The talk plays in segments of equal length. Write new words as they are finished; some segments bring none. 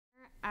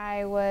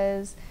I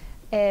was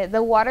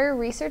the Water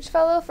Research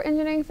Fellow for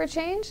Engineering for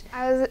Change.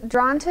 I was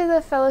drawn to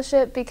the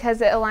fellowship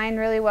because it aligned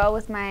really well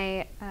with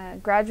my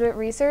graduate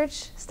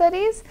research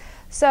studies.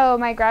 So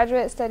my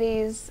graduate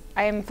studies,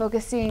 I am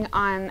focusing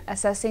on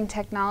assessing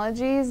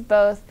technologies,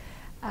 both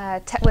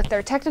with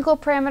their technical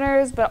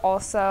parameters, but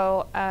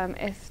also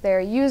if they're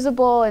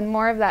usable and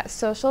more of that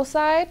social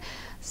side.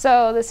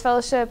 So this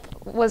fellowship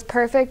was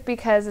perfect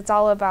because it's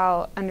all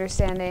about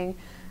understanding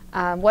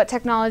what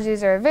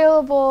technologies are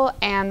available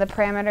and the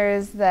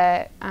parameters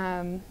that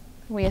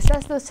we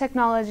assess those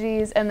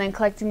technologies, and then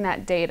collecting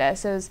that data.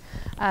 So it was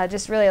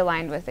just really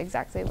aligned with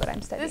exactly what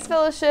I'm studying. This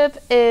fellowship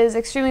is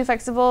extremely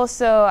flexible,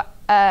 so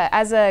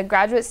as a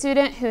graduate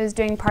student who is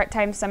doing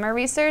part-time summer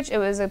research, it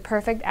was a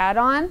perfect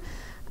add-on.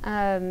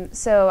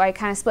 So I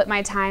kind of split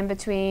my time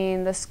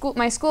between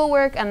my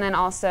schoolwork and then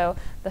also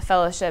the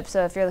fellowship.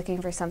 So if you're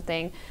looking for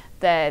something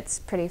that's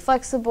pretty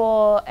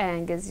flexible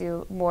and gives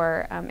you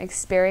more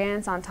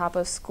experience on top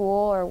of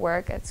school or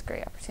work, it's a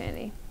great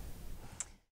opportunity.